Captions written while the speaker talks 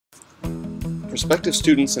Prospective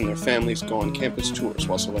students and their families go on campus tours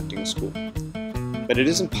while selecting a school. But it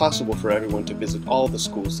isn't possible for everyone to visit all the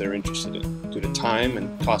schools they're interested in due to time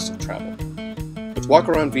and cost of travel. With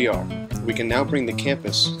WalkAround VR, we can now bring the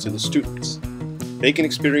campus to the students. They can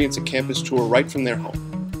experience a campus tour right from their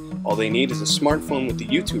home. All they need is a smartphone with the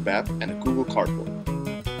YouTube app and a Google Cardboard.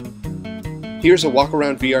 Here's a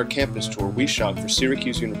WalkAround VR campus tour we shot for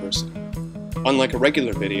Syracuse University. Unlike a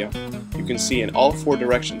regular video, you can see in all 4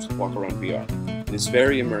 directions with WalkAround VR. It is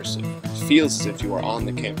very immersive. It feels as if you are on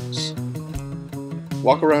the campus.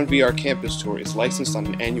 WalkAround VR campus tour is licensed on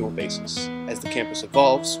an annual basis. As the campus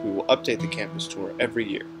evolves, we will update the campus tour every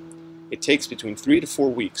year. It takes between 3 to 4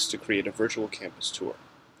 weeks to create a virtual campus tour.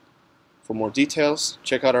 For more details,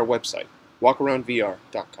 check out our website,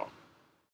 walkaroundvr.com.